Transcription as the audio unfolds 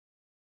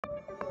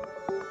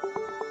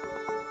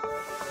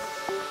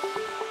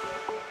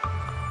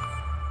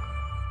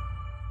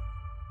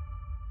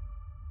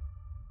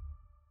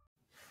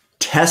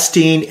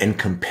testing and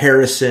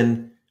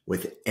comparison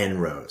with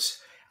En-ROADS.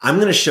 I'm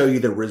going to show you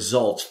the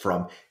results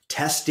from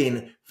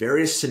testing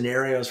various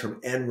scenarios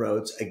from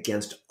En-ROADS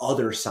against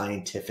other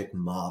scientific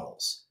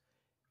models,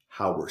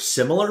 how we're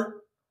similar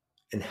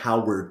and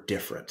how we're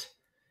different.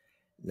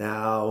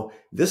 Now,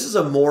 this is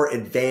a more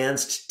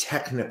advanced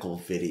technical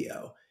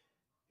video.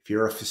 If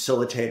you're a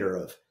facilitator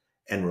of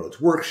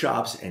En-ROADS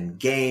workshops and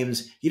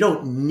games, you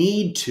don't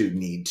need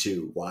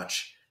to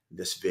watch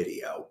this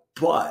video.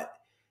 But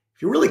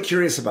if you're really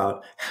curious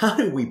about how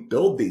do we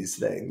build these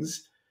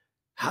things,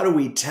 how do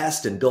we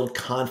test and build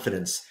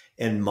confidence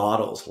in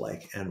models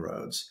like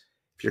En-ROADS,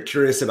 if you're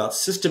curious about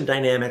system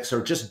dynamics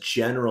or just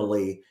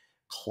generally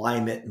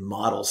climate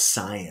model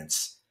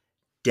science,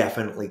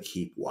 definitely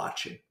keep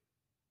watching.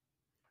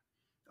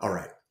 All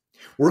right,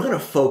 we're going to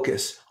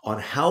focus on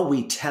how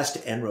we test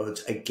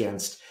En-ROADS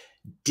against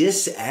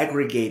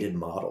disaggregated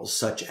models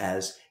such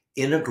as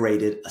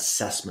integrated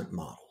assessment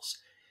models.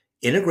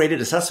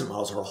 Integrated assessment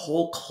models are a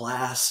whole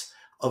class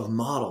of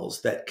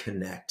models that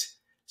connect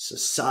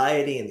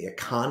society and the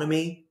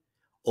economy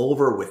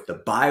over with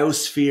the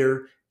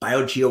biosphere,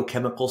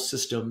 biogeochemical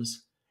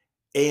systems,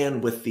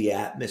 and with the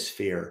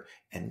atmosphere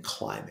and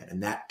climate,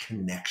 and that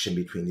connection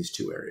between these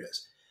two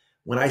areas.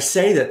 When I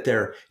say that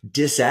they're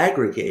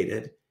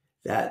disaggregated,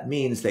 that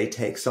means they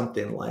take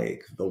something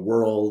like the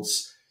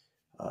world's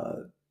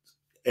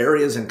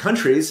areas and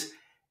countries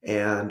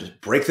and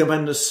break them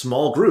into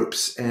small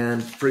groups.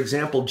 And for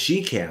example,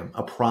 GCAM,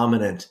 a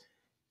prominent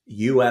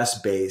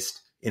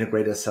US-based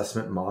integrated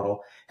assessment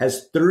model,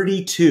 has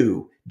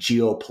 32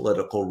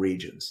 geopolitical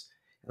regions.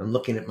 I'm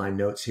looking at my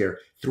notes here,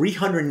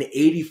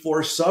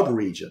 384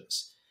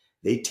 subregions.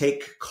 They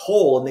take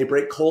coal and they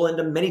break coal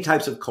into many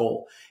types of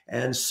coal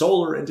and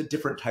solar into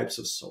different types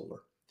of solar.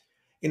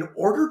 In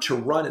order to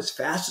run as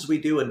fast as we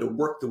do and to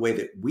work the way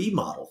that we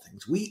model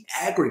things, we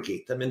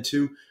aggregate them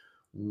into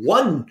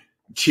one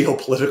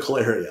geopolitical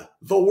area,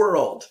 the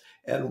world,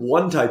 and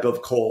one type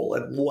of coal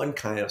and one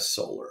kind of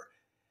solar.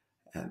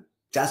 And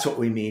that's what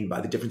we mean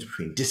by the difference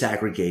between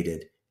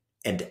disaggregated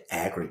and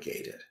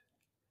aggregated.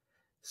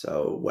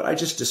 So what I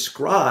just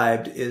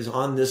described is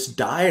on this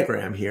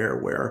diagram here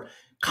where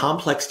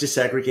complex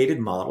disaggregated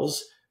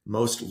models,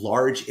 most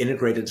large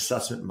integrated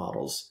assessment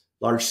models,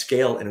 large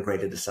scale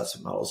integrated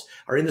assessment models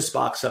are in this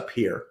box up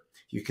here.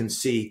 You can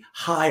see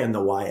high on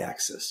the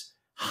y-axis,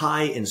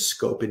 high in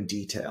scope and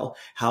detail.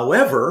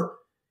 However,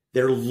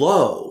 they're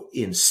low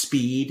in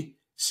speed,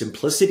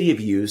 simplicity of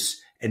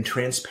use, and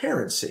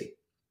transparency.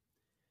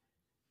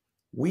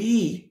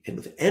 We, and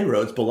with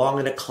En-ROADS, belong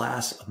in a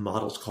class of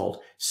models called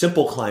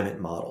simple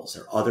climate models.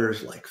 There are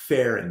others like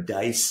FAIR and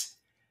DICE,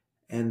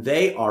 and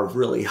they are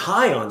really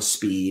high on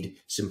speed,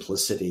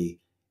 simplicity,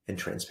 and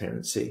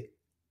transparency,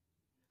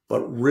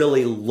 but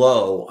really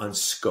low on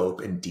scope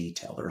and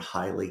detail. They're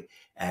highly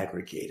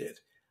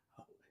aggregated.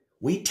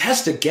 We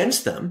test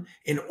against them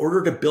in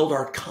order to build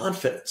our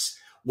confidence.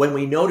 When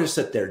we notice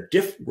that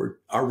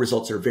our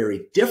results are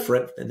very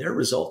different than their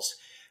results,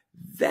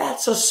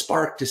 that's a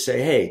spark to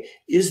say, hey,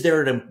 is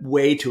there a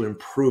way to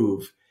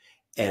improve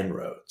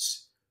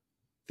En-ROADS?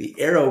 The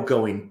arrow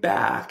going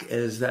back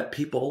is that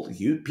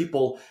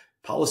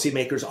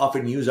policymakers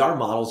often use our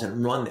models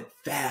and run it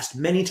fast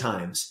many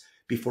times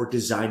before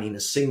designing a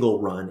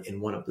single run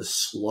in one of the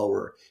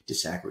slower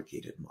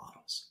disaggregated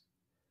models.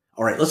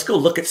 All right, let's go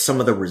look at some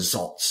of the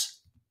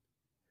results.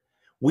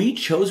 We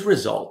chose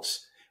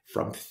results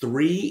from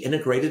 3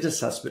 integrated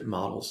assessment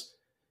models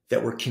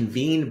that were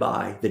convened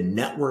by the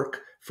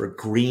Network for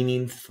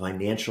Greening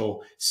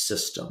Financial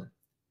System.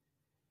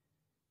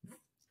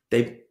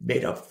 They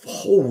made a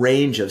whole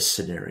range of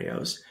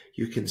scenarios.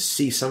 You can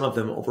see some of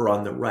them over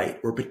on the right.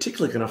 We're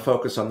particularly going to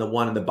focus on the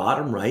one in the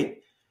bottom right,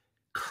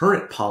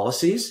 current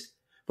policies,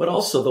 but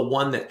also the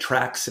one that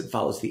tracks and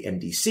follows the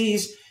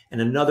NDCs,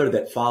 and another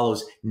that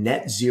follows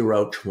Net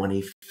Zero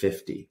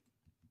 2050.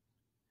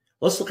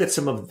 Let's look at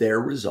some of their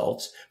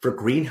results for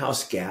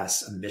greenhouse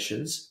gas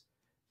emissions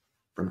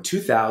from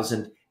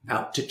 2000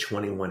 out to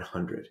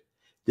 2100.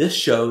 This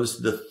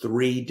shows the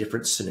 3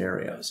 different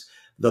scenarios.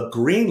 The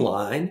green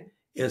line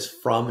is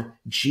from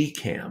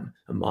GCAM,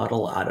 a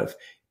model out of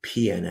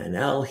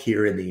PNNL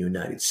here in the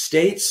United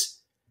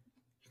States.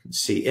 You can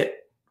see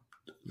it,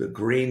 the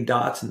green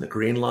dots and the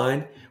green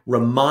line.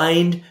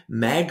 Remind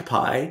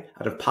Magpie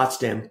out of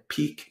Potsdam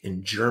Peak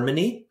in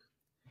Germany.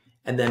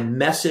 And then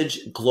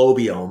Message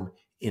Globiome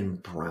in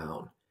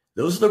brown.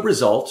 Those are the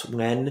results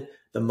when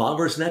the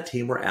modelers in that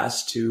team were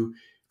asked to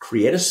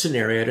create a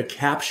scenario to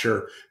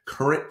capture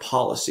current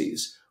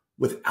policies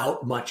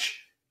without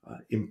much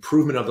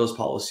improvement of those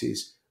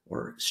policies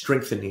or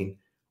strengthening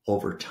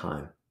over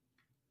time.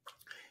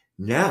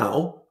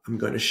 Now, I'm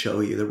going to show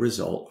you the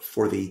result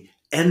for the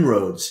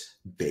En-ROADS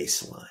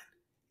baseline.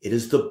 It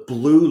is the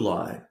blue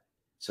line.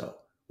 So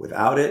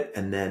without it,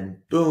 and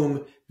then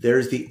boom,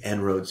 there's the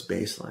En-ROADS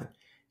baseline.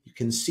 You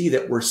can see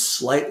that we're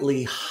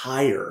slightly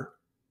higher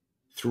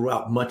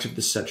throughout much of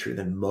the century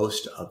than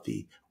most of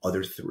the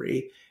other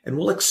 3, and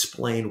we'll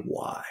explain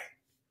why.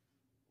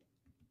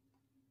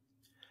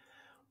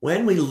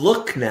 When we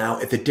look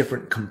now at the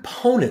different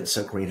components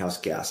of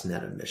greenhouse gas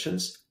net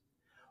emissions,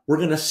 we're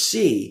going to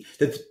see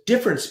that the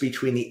difference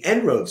between the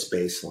En-ROADS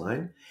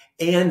baseline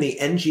and the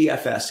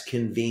NGFS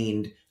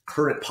convened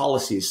current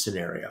policies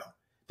scenario,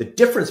 the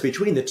difference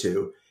between the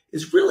two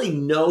is really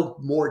no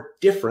more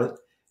greater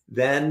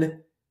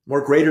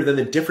than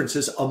the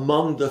differences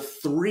among the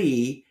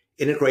three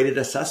integrated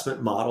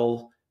assessment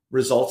model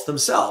results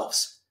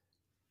themselves.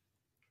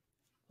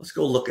 Let's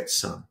go look at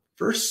some.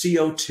 First,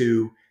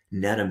 CO2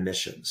 net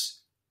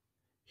emissions.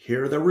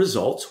 Here the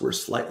results were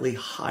slightly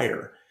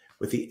higher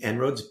with the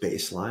En-ROADS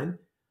baseline,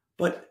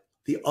 but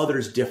the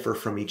others differ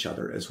from each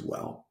other as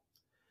well.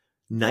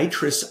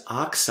 Nitrous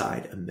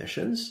oxide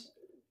emissions.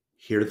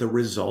 Here the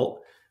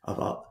result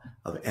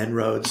of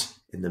En-ROADS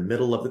in the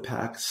middle of the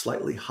pack,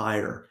 slightly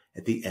higher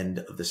at the end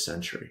of the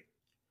century.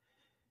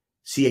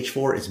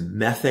 CH4 is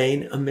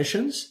methane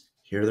emissions.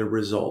 Here are the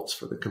results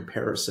for the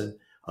comparison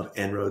of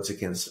En-ROADS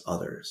against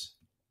others.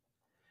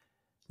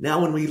 Now,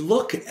 when we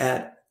look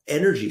at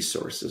energy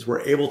sources,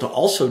 we're able to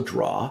also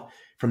draw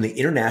from the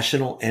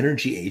International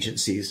Energy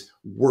Agency's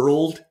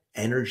World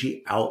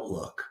Energy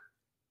Outlook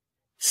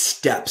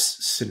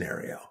STEPS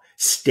scenario,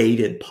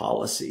 stated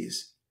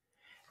policies.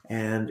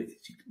 And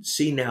you can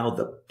see now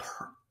the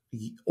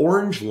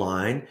orange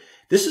line,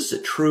 this is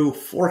a true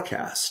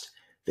forecast.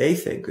 They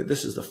think that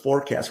this is the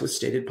forecast with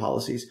stated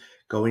policies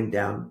going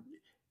down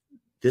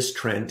this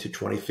trend to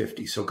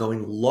 2050. So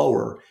going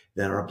lower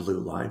than our blue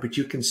line, but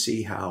you can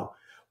see how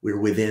we're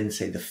within,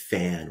 say, the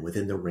fan,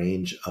 within the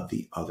range of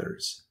the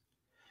others.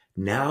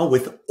 Now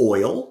with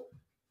oil,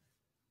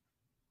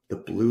 the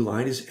blue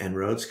line is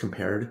En-ROADS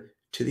compared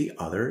to the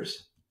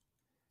others.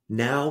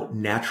 Now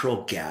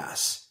natural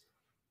gas,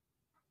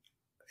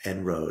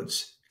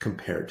 En-ROADS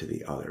compared to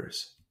the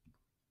others.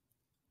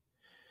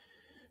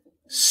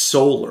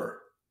 Solar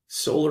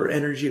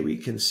energy, we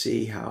can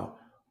see how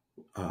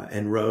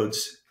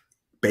En-ROADS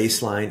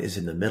baseline is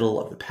in the middle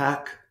of the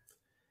pack,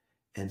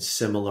 and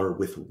similar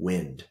with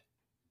wind.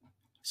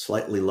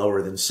 Slightly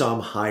lower than some,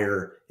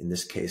 higher in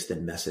this case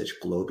than message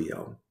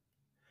globiome.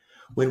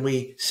 When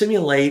we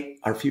simulate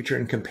our future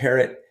and compare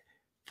it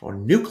for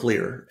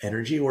nuclear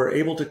energy, we're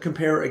able to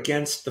compare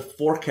against the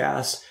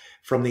forecasts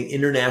from the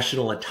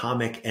International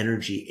Atomic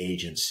Energy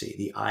Agency,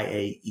 the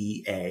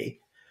IAEA.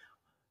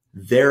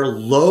 Their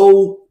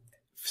low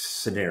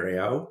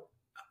scenario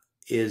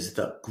is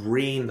the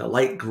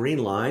light green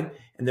line,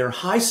 and their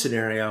high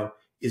scenario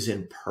is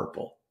in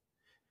purple.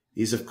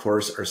 These, of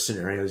course, are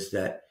scenarios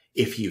that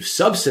if you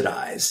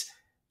subsidize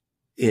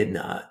in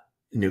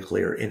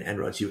nuclear in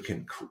En-ROADS, you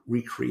can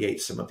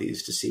recreate some of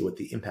these to see what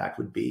the impact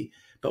would be.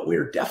 But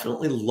we're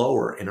definitely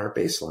lower in our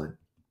baseline.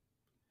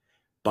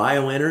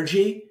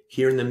 Bioenergy,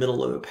 here in the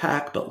middle of the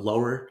pack, but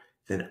lower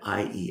than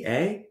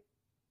IEA.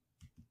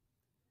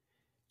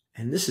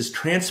 And this is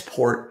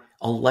transport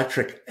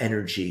electric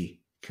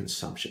energy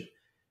consumption,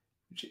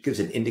 which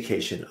gives an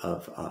indication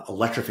of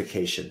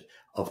electrification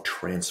of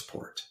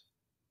transport.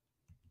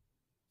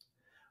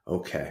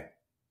 Okay.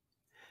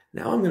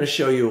 Now I'm going to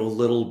show you a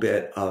little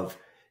bit of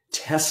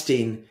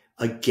testing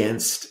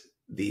against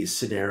these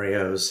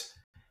scenarios,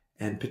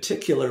 and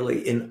particularly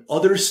in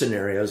other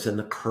scenarios than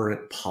the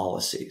current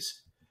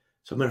policies.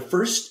 So I'm going to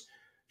first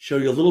show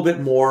you a little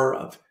bit more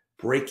of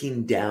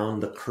breaking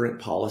down the current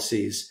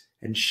policies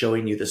and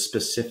showing you the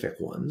specific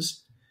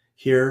ones.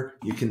 Here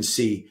you can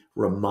see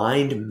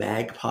Remind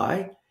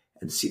Magpie,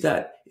 and see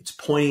that it's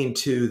pointing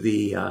to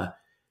the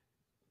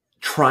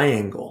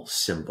triangle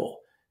symbol.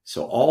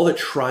 So all the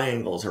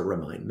triangles are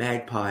Remind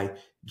Magpie,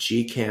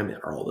 GCAM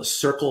are all the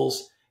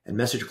circles, and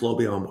Message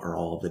Globiome are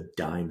all the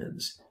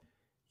diamonds.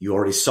 You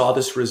already saw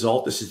this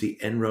result. This is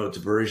the En-ROADS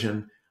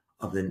version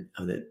of the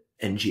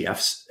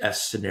NGFS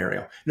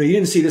scenario. No, you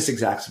didn't see this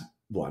exact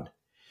one.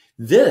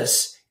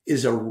 This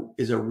is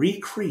a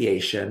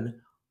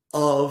recreation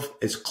of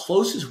as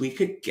close as we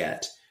could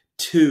get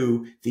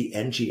to the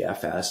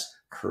NGFS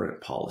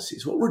current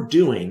policies. What we're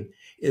doing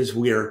is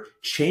we're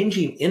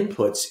changing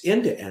inputs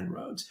into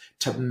En-ROADS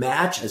to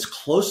match as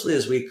closely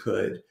as we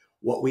could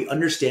what we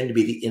understand to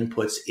be the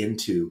inputs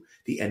into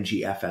the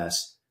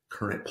NGFS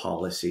current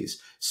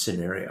policies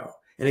scenario.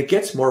 And it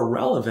gets more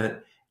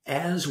relevant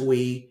as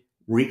we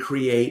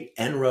recreate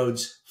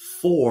En-ROADS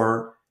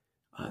for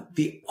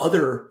the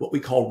other, what we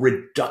call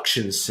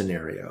reduction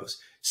scenarios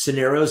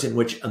in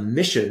which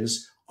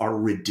emissions are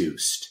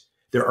reduced.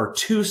 There are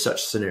two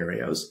such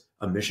scenarios,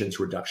 emissions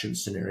reduction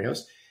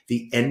scenarios.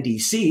 The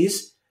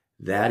NDCs,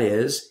 that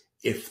is,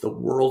 if the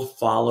world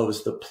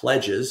follows the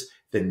pledges,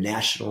 the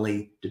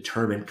nationally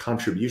determined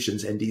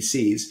contributions,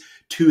 NDCs,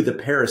 to the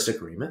Paris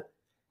Agreement.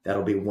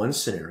 That'll be one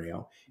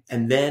scenario.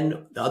 And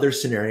then the other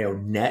scenario,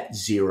 net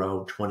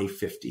zero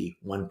 2050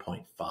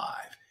 1.5,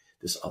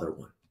 this other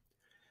one.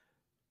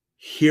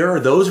 Here are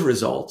those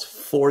results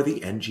for the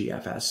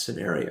NGFS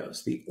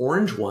scenarios. The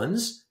orange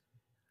ones,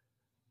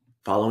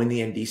 following the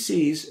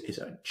NDCs, is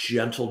a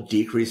gentle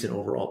decrease in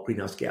overall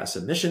greenhouse gas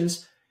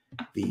emissions.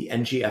 The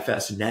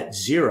NGFS net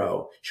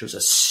zero shows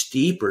a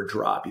steeper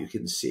drop. You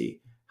can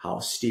see how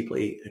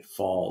steeply it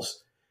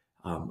falls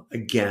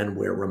Again,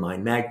 where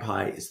Remind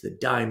Magpie is the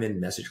diamond,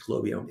 Message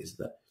Globium is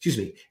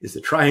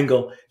the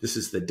triangle. This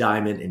is the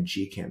diamond, and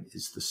GCAM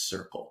is the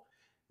circle.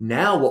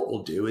 Now what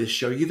we'll do is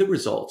show you the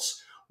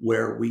results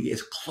where we,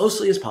 as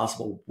closely as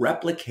possible,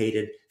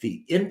 replicated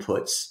the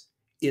inputs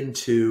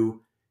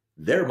into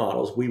their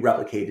models. We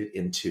replicated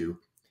into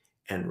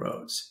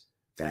En-ROADS.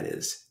 That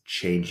is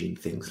changing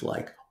things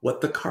like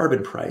what the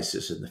carbon price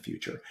is in the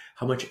future,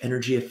 how much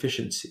energy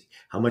efficiency,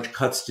 how much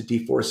cuts to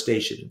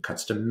deforestation,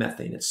 cuts to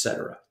methane,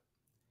 etc.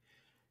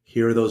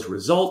 Here are those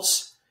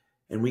results,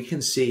 and we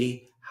can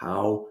see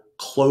how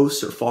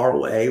close or far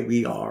away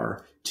we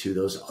are to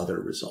those other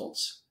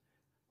results.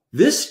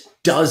 This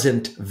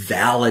doesn't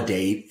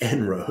validate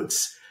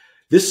En-ROADS.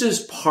 This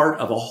is part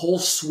of a whole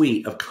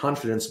suite of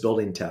confidence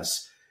building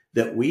tests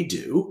that we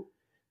do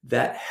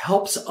that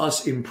helps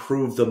us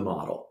improve the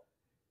model,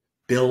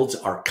 builds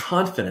our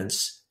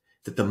confidence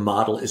that the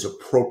model is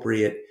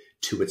appropriate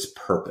to its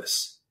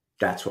purpose.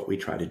 That's what we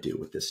try to do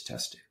with this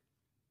testing.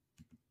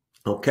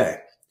 Okay.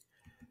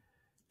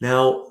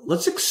 Now,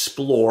 let's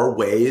explore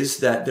ways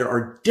that there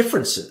are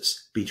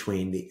differences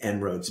between the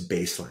En-ROADS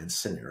baseline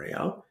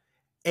scenario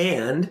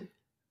and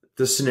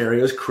the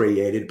scenarios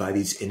created by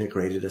these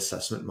integrated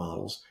assessment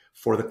models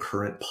for the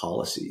current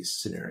policies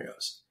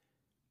scenarios.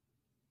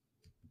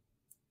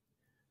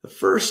 The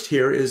first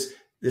here is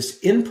this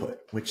input,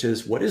 which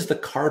is what is the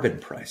carbon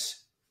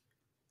price?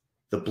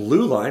 The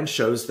blue line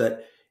shows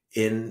that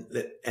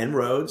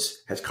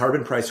En-ROADS has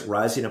carbon price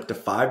rising up to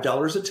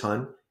 $5 a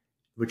ton,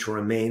 which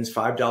remains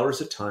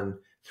 $5 a ton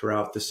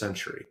throughout the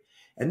century.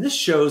 And this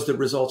shows the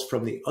results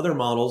from the other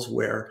models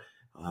where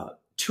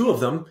two of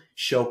them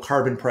show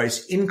carbon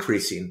price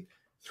increasing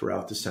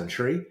throughout the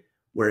century,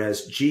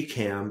 whereas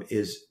GCAM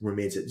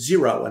remains at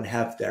zero and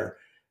have their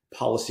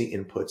policy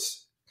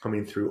inputs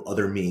coming through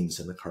other means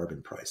than the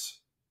carbon price.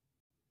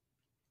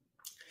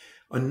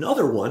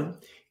 Another one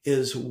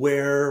is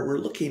where we're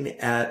looking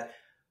at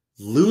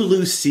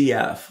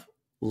LULUCF,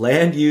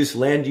 land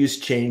use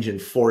change,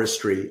 and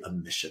forestry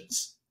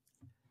emissions.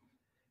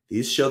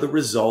 These show the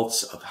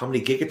results of how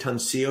many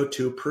gigatons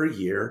CO2 per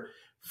year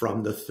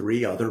from the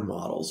three other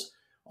models,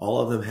 all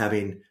of them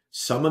having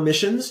some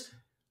emissions,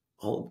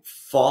 all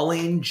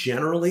falling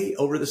generally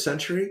over the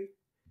century.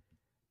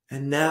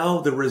 And now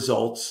the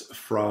results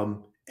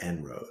from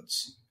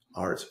En-ROADS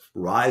are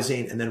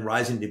rising and then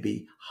rising to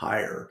be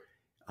higher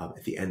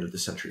at the end of the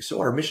century. So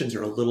our emissions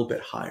are a little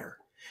bit higher.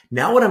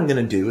 Now what I'm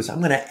going to do is I'm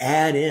going to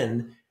add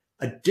in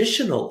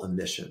additional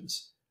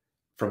emissions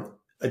from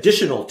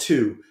additional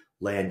to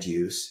land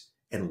use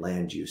and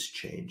land use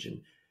change.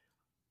 And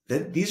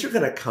then these are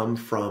going to come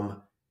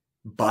from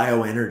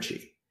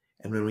bioenergy.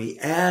 And when we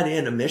add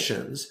in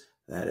emissions,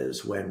 that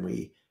is when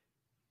we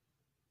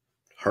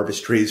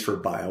harvest trees for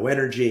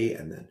bioenergy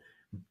and then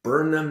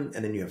burn them,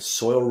 and then you have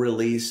soil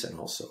release and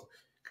also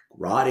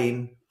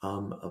rotting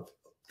of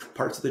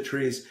parts of the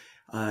trees,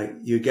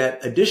 you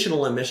get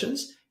additional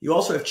emissions. You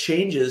also have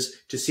changes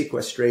to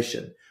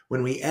sequestration.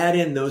 When we add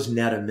in those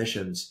net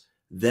emissions,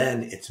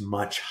 then it's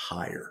much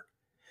higher.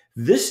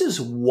 This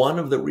is one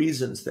of the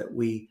reasons that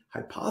we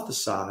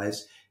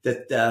hypothesize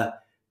that the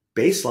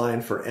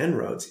baseline for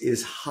En-ROADS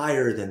is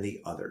higher than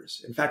the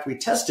others. In fact, we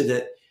tested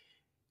it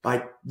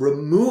by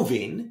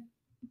removing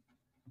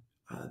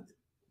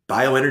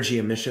bioenergy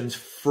emissions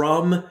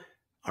from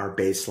our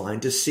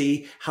baseline to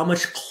see how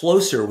much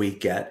closer we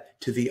get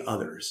to the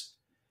others.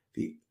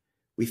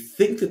 We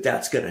think that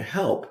that's going to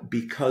help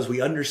because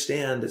we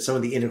understand that some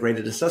of the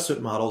integrated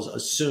assessment models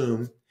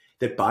assume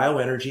that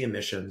bioenergy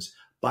emissions,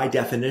 by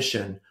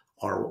definition,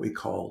 are what we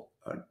call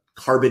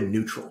carbon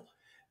neutral,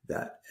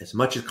 that as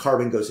much as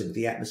carbon goes into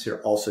the atmosphere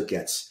also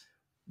gets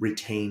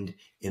retained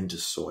into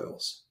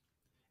soils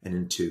and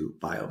into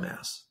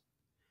biomass.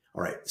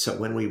 All right, so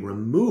when we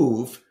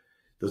remove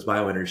those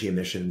bioenergy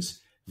emissions,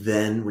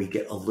 then we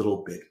get a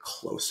little bit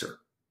closer.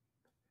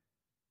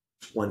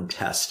 One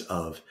test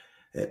of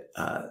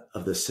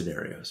the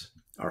scenarios.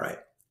 All right.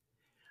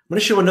 I'm going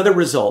to show another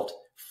result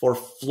for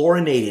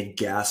fluorinated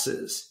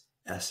gases,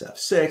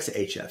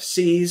 SF6,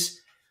 HFCs.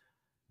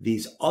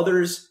 These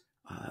others,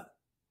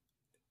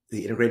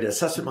 the integrated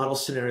assessment model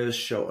scenarios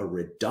show a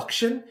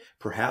reduction,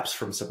 perhaps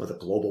from some of the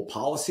global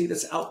policy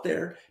that's out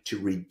there to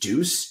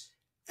reduce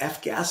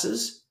F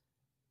gases.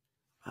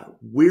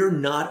 We're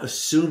not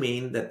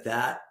assuming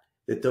that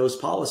those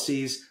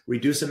policies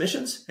reduce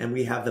emissions and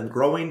we have them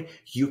growing.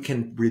 You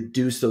can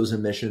reduce those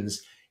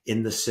emissions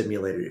in the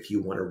simulator if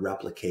you want to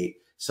replicate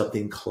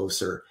something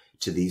closer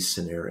to these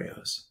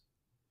scenarios.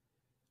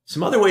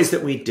 Some other ways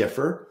that we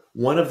differ.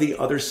 One of the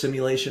other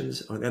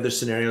simulations or other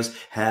scenarios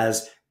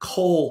has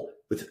coal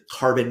with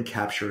carbon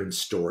capture and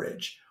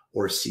storage,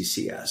 or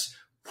CCS,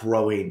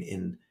 growing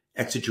in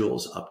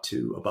exajoules up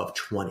to above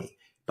 20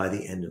 by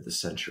the end of the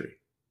century.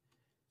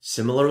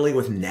 Similarly,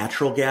 with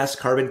natural gas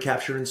carbon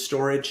capture and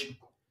storage, a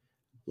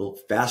little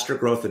faster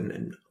growth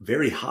and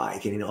very high,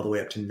 getting all the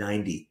way up to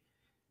 90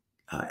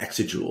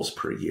 exajoules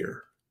per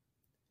year.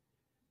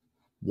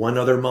 One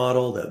other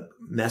model, the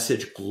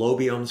Message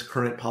Globium's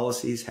current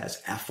policies,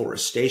 has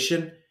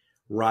afforestation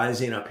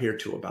rising up here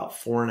to about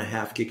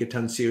 4.5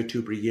 gigatons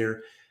CO2 per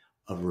year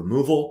of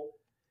removal.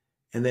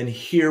 And then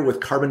here with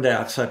carbon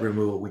dioxide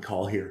removal, we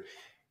call here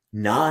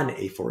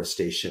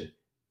non-afforestation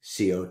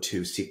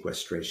CO2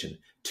 sequestration.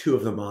 Two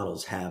of the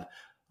models have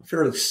a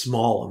fairly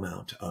small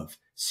amount of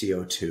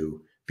CO2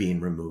 being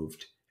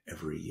removed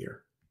every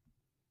year.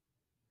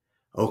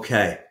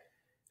 Okay,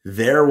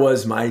 there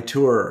was my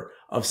tour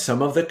of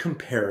some of the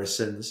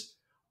comparisons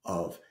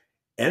of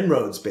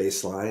En-ROADS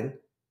baseline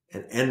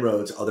and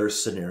En-ROADS other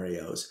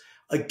scenarios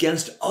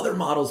against other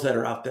models that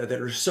are out there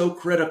that are so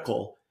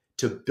critical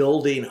to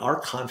building our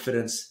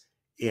confidence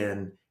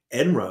in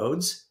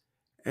En-ROADS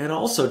and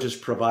also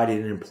just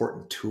providing an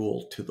important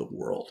tool to the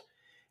world.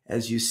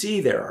 As you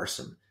see, there are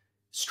some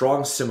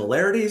strong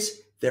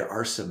similarities, there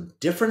are some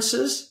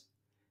differences,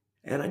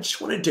 and I just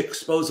wanted to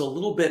expose a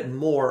little bit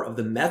more of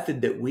the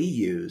method that we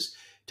use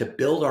to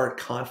build our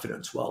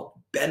confidence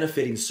while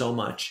benefiting so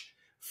much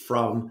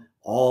from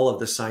all of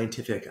the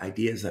scientific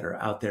ideas that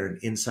are out there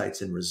and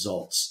insights and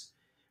results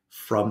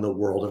from the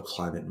world of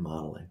climate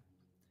modeling.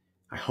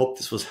 I hope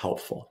this was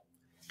helpful.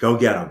 Go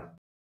get them.